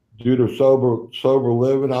 do the sober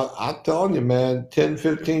living, I'm telling you, man, 10,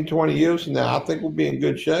 15, 20 years from now, I think we'll be in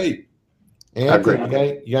good shape.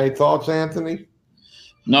 Anthony, you got any thoughts, Anthony?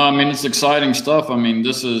 No, I mean, it's exciting stuff. I mean,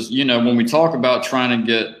 this is, when we talk about trying to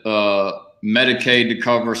get Medicaid to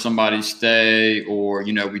cover somebody's stay, or,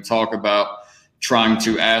 we talk about trying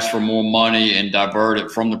to ask for more money and divert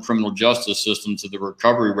it from the criminal justice system to the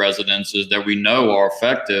recovery residences that we know are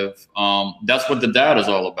effective. That's what the data is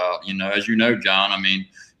all about. As you know, John, I mean,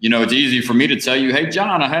 it's easy for me to tell you, hey,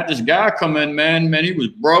 John, I had this guy come in, man, he was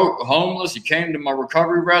broke, homeless. He came to my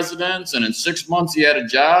recovery residence, and in 6 months he had a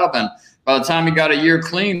job. And by the time he got a year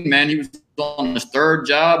clean, man, he was on his third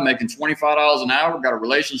job, making $25 an hour, got a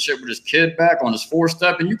relationship with his kid back on his fourth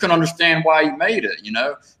step. And you can understand why he made it.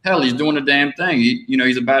 Hell, he's doing the damn thing.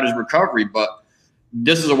 He's about his recovery. But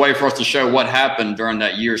this is a way for us to show what happened during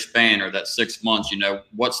that year span or that 6 months.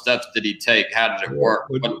 What steps did he take? How did it work?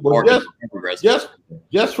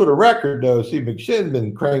 Just for the record, though, see, McShin's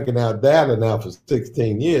been cranking out data now for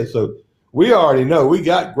 16 years. So we already know we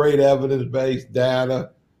got great evidence-based data.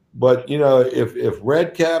 But, if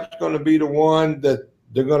Red Cap's going to be the one that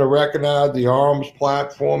they're going to recognize the ARMS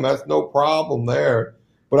platform, that's no problem there.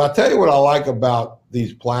 But I tell you what I like about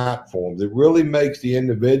these platforms. It really makes the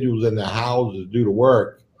individuals in the houses do the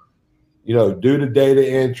work, do the data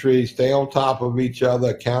entry, stay on top of each other,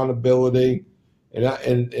 accountability. And I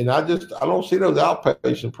don't see those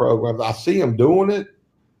outpatient programs. I see them doing it,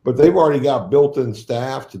 but they've already got built-in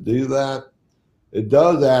staff to do that. It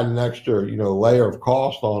does add an extra, layer of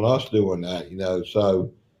cost on us doing that,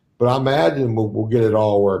 so, but I imagine we'll get it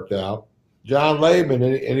all worked out. John Lehman,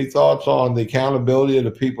 any thoughts on the accountability of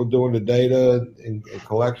the people doing the data and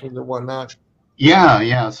collections and whatnot?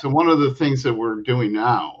 Yeah. So one of the things that we're doing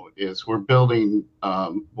now is we're building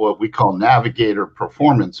what we call Navigator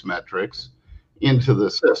performance metrics into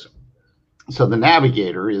the system. So the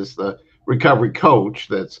Navigator is the recovery coach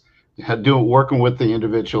that's working with the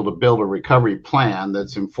individual to build a recovery plan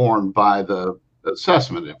that's informed by the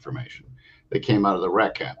assessment information that came out of the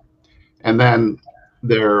RECAP. And then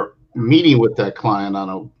they're meeting with that client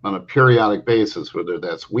on a periodic basis, whether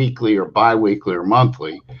that's weekly or biweekly or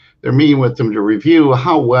monthly. They're meeting with them to review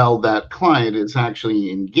how well that client is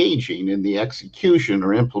actually engaging in the execution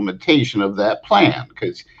or implementation of that plan,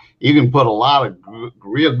 because you can put a lot of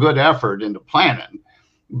real good effort into planning,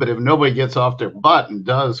 but if nobody gets off their butt and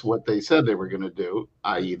does what they said they were going to do,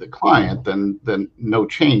 i.e. the client, then no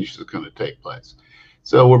change is going to take place.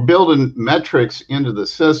 So we're building metrics into the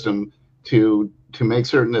system to make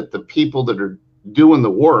certain that the people that are doing the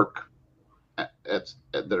work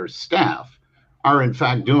that are staff are in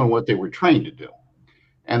fact doing what they were trained to do.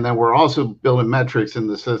 And then we're also building metrics in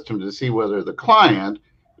the system to see whether the client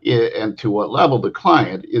and to what level the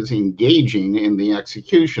client is engaging in the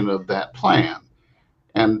execution of that plan.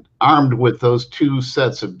 And armed with those two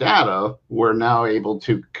sets of data, we're now able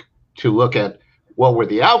to look at what were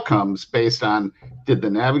the outcomes based on, did the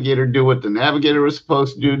navigator do what the navigator was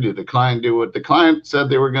supposed to do? Did the client do what the client said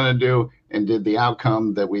they were going to do? And did the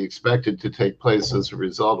outcome that we expected to take place as a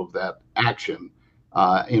result of that action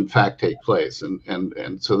in fact take place?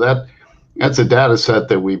 And so that's a data set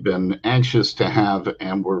that we've been anxious to have,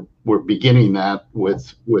 and we're beginning that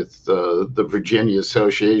with the Virginia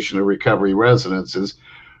Association of Recovery Residences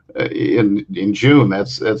in June.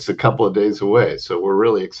 That's a couple of days away, so we're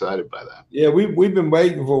really excited by that. Yeah, we've been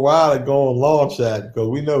waiting for a while to go and launch that, because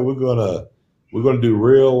we know we're gonna do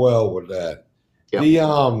real well with that.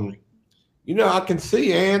 Yep. I can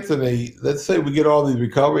see, Anthony, let's say we get all these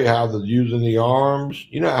recovery houses using the ARMS.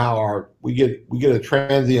 You know how we get a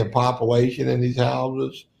transient population in these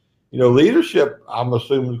houses. Leadership, I'm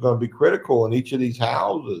assuming, is going to be critical in each of these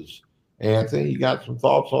houses. Anthony, you got some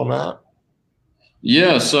thoughts on that?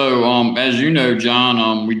 Yeah, so as you know,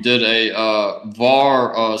 John, we did a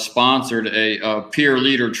VAR sponsored a peer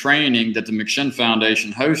leader training that the McShin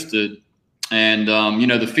Foundation hosted. And,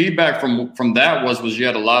 the feedback from that was you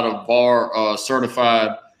had a lot of VAR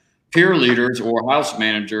certified peer leaders, or house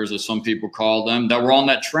managers, as some people call them, that were on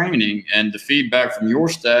that training. And the feedback from your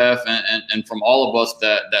staff and from all of us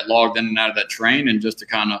that logged in and out of that training just to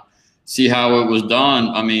kind of see how it was done.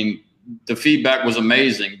 I mean, the feedback was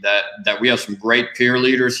amazing that we have some great peer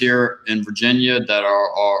leaders here in Virginia that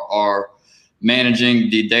are managing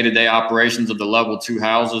the day-to-day operations of the level 2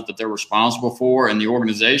 houses that they're responsible for. And the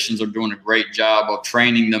organizations are doing a great job of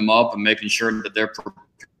training them up and making sure that they're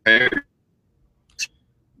prepared to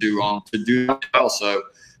do that well. So,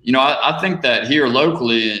 I think that here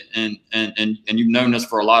locally, and you've known this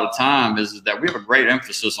for a lot of time, is that we have a great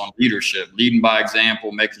emphasis on leadership, leading by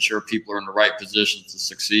example, making sure people are in the right positions to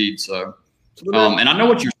succeed. So, and I know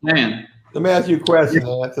what you're saying. Let me ask you a question,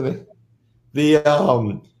 Anthony.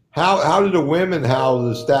 How do the women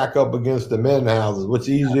houses stack up against the men houses? What's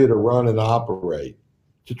easier to run and operate?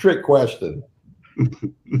 It's a trick question.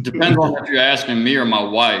 Depends on if you're asking me or my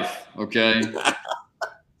wife, okay?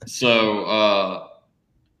 So,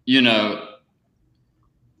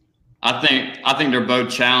 I think they're both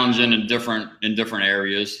challenging in different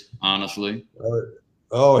areas, honestly.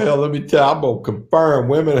 Oh, hell, let me tell you, I'm going to confirm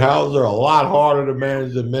women houses are a lot harder to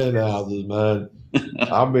manage than men houses, man.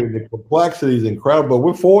 I mean, the complexity is incredible.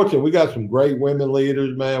 We're fortunate. We got some great women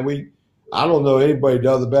leaders, man. I don't know anybody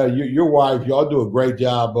does it better. Your wife, y'all do a great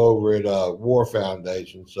job over at War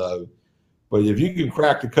Foundation. So, but if you can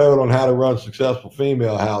crack the code on how to run successful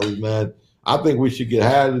female houses, man, I think we should get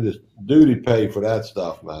hazardous duty pay for that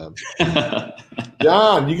stuff, man.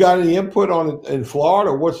 John, you got any input on in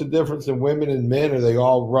Florida? What's the difference in women and men? Are they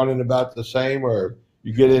all running about the same, or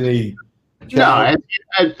you get any? No,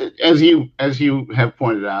 as you have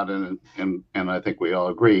pointed out, and I think we all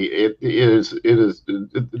agree, it is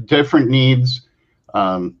different needs,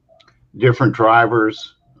 different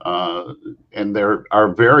drivers, and there are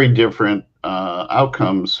very different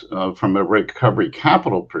outcomes from a recovery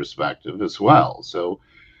capital perspective as well. So,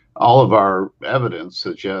 all of our evidence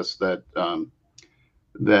suggests that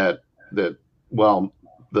well,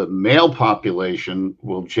 the male population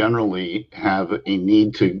will generally have a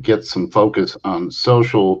need to get some focus on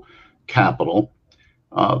social capital.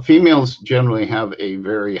 Females generally have a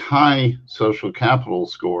very high social capital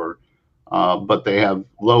score, but they have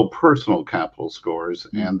low personal capital scores,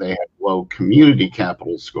 and they have low community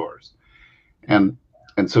capital scores. And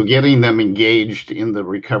so getting them engaged in the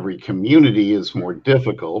recovery community is more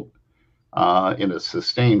difficult in a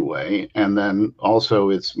sustained way, and then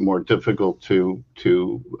also it's more difficult to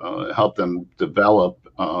help them develop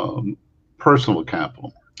personal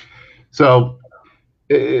capital. So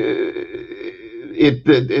there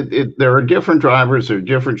are different drivers, there are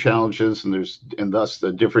different challenges, and thus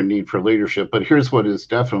the different need for leadership. But here's what is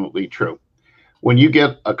definitely true: when you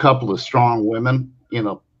get a couple of strong women,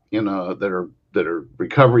 that are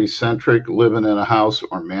recovery centric, living in a house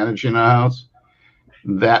or managing a house,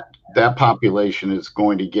 that population is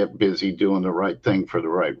going to get busy doing the right thing for the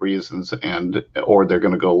right reasons, or they're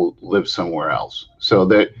going to go live somewhere else. So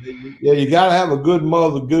that you got to have a good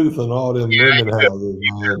mother goose in all them women houses,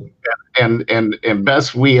 man. And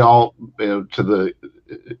best we all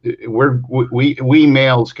we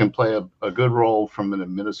males can play a good role from an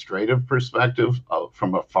administrative perspective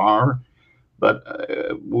from afar. But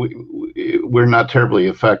we're not terribly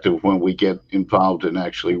effective when we get involved in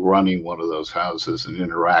actually running one of those houses and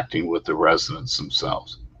interacting with the residents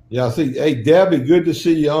themselves. Yeah, see, hey, Debbie, good to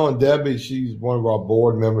see you on. Debbie, she's one of our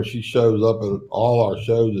board members. She shows up at all our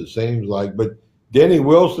shows, it seems like. But Denny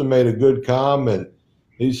Wilson made a good comment.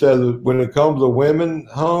 He says when it comes to women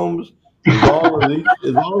homes, as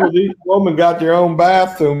long as each woman got their own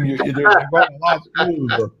bathroom, you're running a lot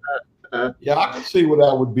smoother. Yeah, I can see where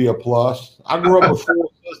that would be a plus. I grew up with 4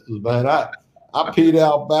 sisters, man. I peed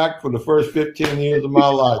out back for the first 15 years of my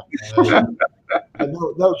life, man.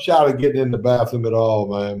 No shot of getting in the bathroom at all,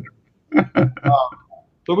 man.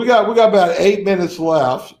 So we got about 8 minutes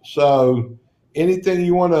left. So anything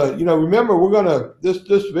you want to, remember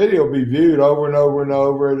this video will be viewed over and over and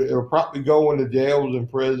over. It'll probably go into jails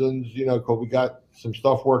and prisons, because we got some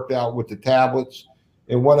stuff worked out with the tablets.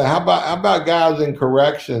 And how about guys in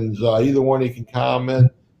corrections? Either one you can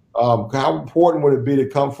comment. How important would it be to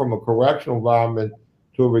come from a correctional environment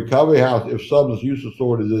to a recovery house if substance use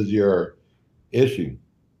disorders is your issue?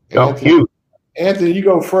 Anthony, you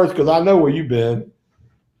go first because I know where you've been.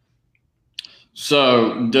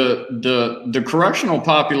 So the correctional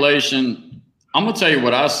population, I'm gonna tell you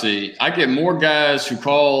what I see. I get more guys who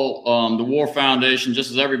call the War Foundation just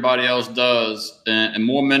as everybody else does, and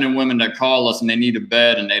more men and women that call us and they need a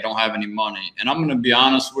bed and they don't have any money. And I'm gonna be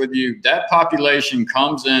honest with you, that population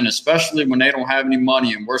comes in, especially when they don't have any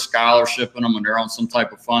money and we're scholarshiping them and they're on some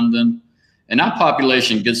type of funding. And that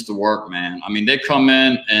population gets to work, man. I mean, they come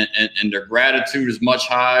in and their gratitude is much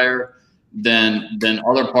higher than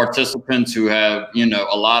other participants who have,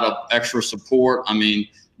 a lot of extra support. I mean,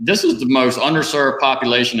 this is the most underserved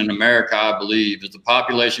population in America, I believe, is the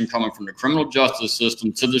population coming from the criminal justice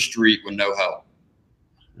system to the street with no help,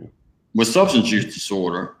 with substance use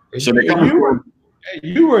disorder. So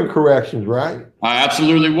you were in corrections, right? I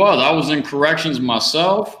absolutely was. I was in corrections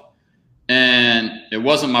myself, and it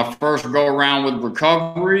wasn't my first go around with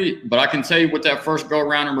recovery, but I can tell you what that first go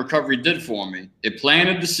around in recovery did for me. It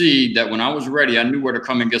planted the seed that when I was ready, I knew where to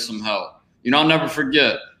come and get some help. I'll never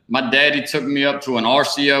forget. My daddy took me up to an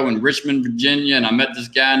RCO in Richmond, Virginia, and I met this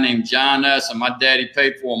guy named John S., and my daddy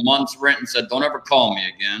paid for a month's rent and said, "Don't ever call me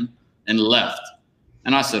again," and left.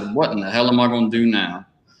 And I said, what in the hell am I going to do now?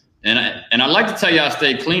 And I'd like to tell you I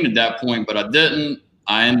stayed clean at that point, but I didn't.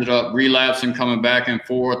 I ended up relapsing, coming back and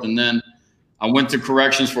forth, and then I went to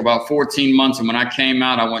corrections for about 14 months. And when I came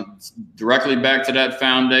out, I went directly back to that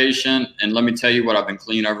foundation. And let me tell you what, I've been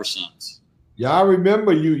clean ever since. Yeah, I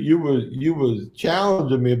remember you was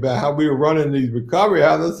challenging me about how we were running these recovery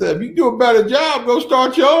houses. I said, if you do a better job, go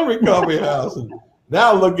start your own recovery house. And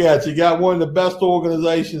now look at you, got one of the best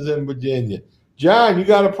organizations in Virginia. John, you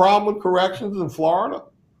got a problem with corrections in Florida?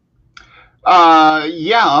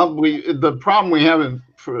 Yeah, the problem we have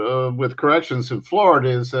with corrections in Florida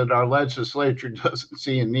is that our legislature doesn't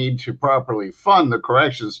see a need to properly fund the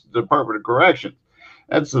corrections Department of Corrections.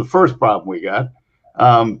 That's the first problem we got.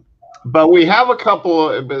 But we have a couple,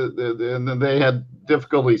 and they had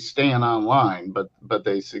difficulty staying online, but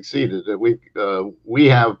they succeeded. We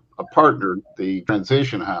have a partner, the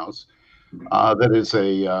Transition House, that is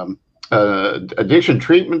a addiction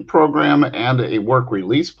treatment program and a work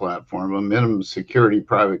release platform, a minimum security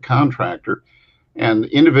private contractor, and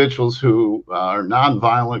individuals who are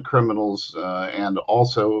nonviolent criminals and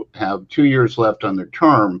also have 2 years left on their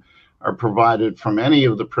term are provided from any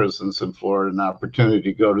of the prisons in Florida an opportunity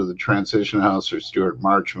to go to the Transition House or Stuart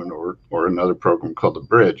Marchman or another program called the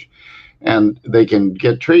Bridge. And they can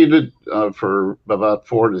get treated for about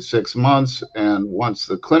 4 to 6 months. And once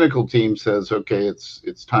the clinical team says, okay,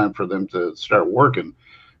 it's time for them to start working,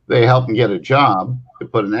 they help them get a job. They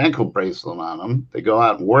put an ankle bracelet on them. They go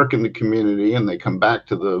out and work in the community, and they come back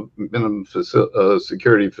to the minimum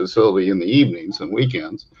security facility in the evenings and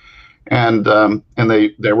weekends. And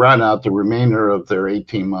they ride out the remainder of their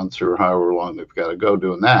 18 months or however long they've got to go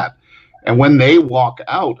doing that. And when they walk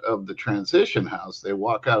out of the Transition House, they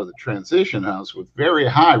walk out of the Transition House with very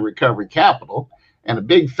high recovery capital and a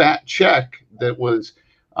big fat check that was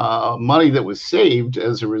money that was saved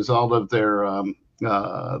as a result of their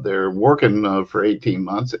working for 18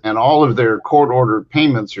 months, and all of their court-ordered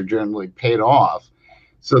payments are generally paid off.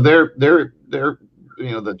 So they're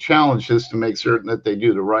the challenge is to make certain that they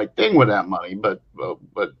do the right thing with that money, but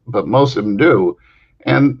most of them do,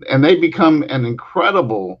 and they become an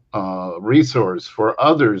incredible resource for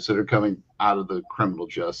others that are coming out of the criminal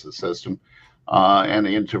justice system and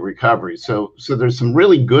into recovery. So there's some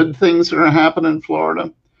really good things that are happening in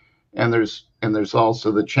Florida, and there's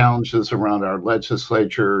also the challenges around our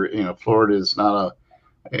legislature. Florida is not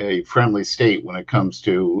a friendly state when it comes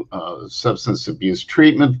to substance abuse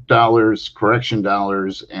treatment dollars, correction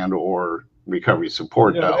dollars, and or recovery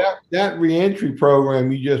support dollars. That reentry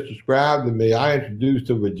program you just described to me, I introduced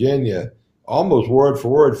to Virginia almost word for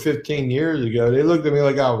word 15 years ago. They looked at me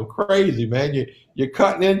like I was crazy, man. You're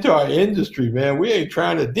cutting into our industry, man. We ain't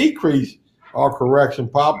trying to decrease our correction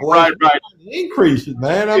population. Right. Increase it,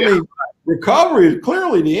 man. I mean, recovery is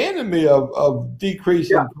clearly the enemy of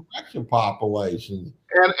decreasing correction populations.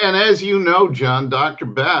 And as you know, John, Dr.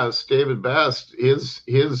 Best, David Best,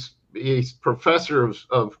 he's professor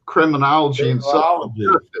of criminology and social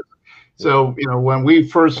justice. So, when we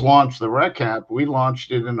first launched the RECAP, we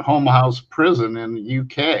launched it in Home House Prison in the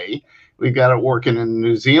UK. We got it working in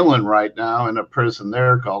New Zealand right now in a prison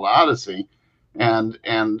there called Odyssey. And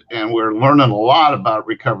we're learning a lot about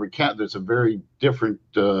recovery. There's a very different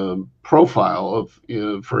profile of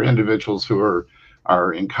for individuals who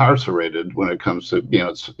are incarcerated when it comes to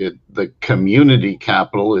the community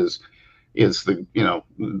capital is the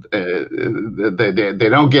they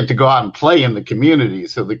don't get to go out and play in the community,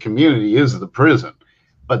 so the community is the prison.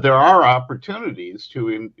 But there are opportunities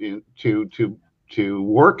to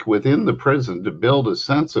work within the prison to build a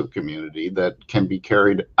sense of community that can be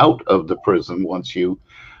carried out of the prison once you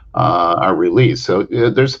are released. So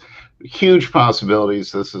there's huge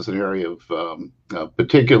possibilities. This is an area of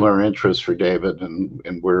particular interest for David,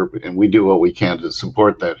 and we do what we can to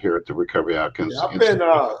support that here at the Recovery Outcomes.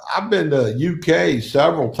 Yeah, I've been to UK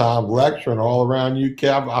several times lecturing all around UK.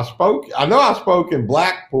 I spoke in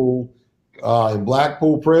Blackpool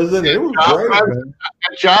prison. It was great, man.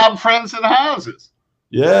 Job, friends, and houses.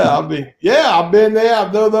 Yeah, I've been there.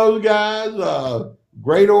 I know those guys.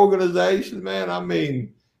 Great organization, man. I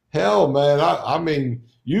mean, hell, man. I mean,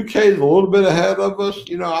 UK is a little bit ahead of us,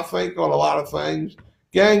 I think, on a lot of things.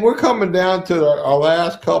 Gang, we're coming down to our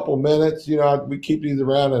last couple minutes. We keep these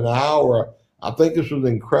around an hour. I think this was an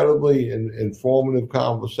incredibly informative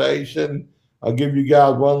conversation. I'll give you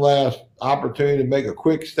guys one last opportunity to make a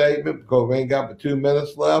quick statement because we ain't got but 2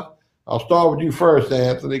 minutes left. I'll start with you first,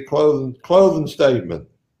 Anthony. Closing statement.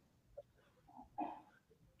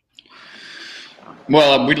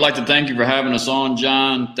 Well, we'd like to thank you for having us on,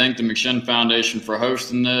 John. Thank the McShin Foundation for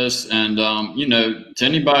hosting this. And, to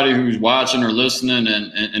anybody who's watching or listening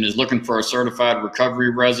and is looking for a certified recovery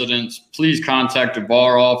resident, please contact the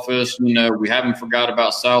VAR office. We haven't forgot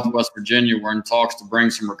about Southwest Virginia. We're in talks to bring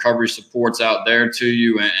some recovery supports out there to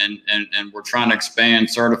you. And we're trying to expand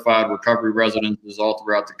certified recovery residences all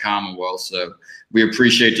throughout the Commonwealth. So we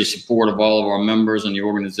appreciate the support of all of our members and the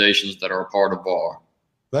organizations that are a part of VAR.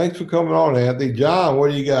 Thanks for coming on, Anthony. John, what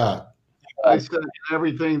do you got? I said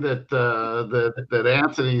everything that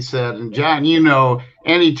Anthony said. And John,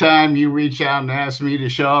 anytime you reach out and ask me to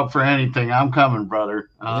show up for anything, I'm coming, brother.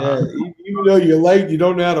 Even though you're late, you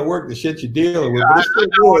don't know how to work the shit you're dealing with. But it's still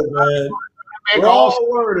good, man. We're all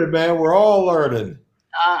learning, man. We're all learning.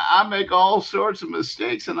 I make all sorts of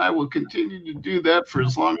mistakes, and I will continue to do that for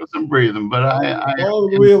as long as I'm breathing. But as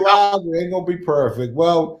long as we're alive, we ain't gonna be perfect.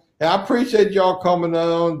 Well, I appreciate y'all coming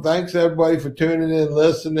on. Thanks everybody for tuning in,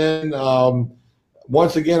 listening.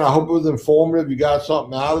 Once again, I hope it was informative. You got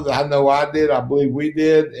something out of it. I know I did. I believe we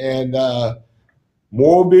did. And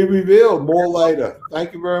more will be revealed more later.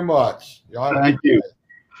 Thank you very much. Thank you.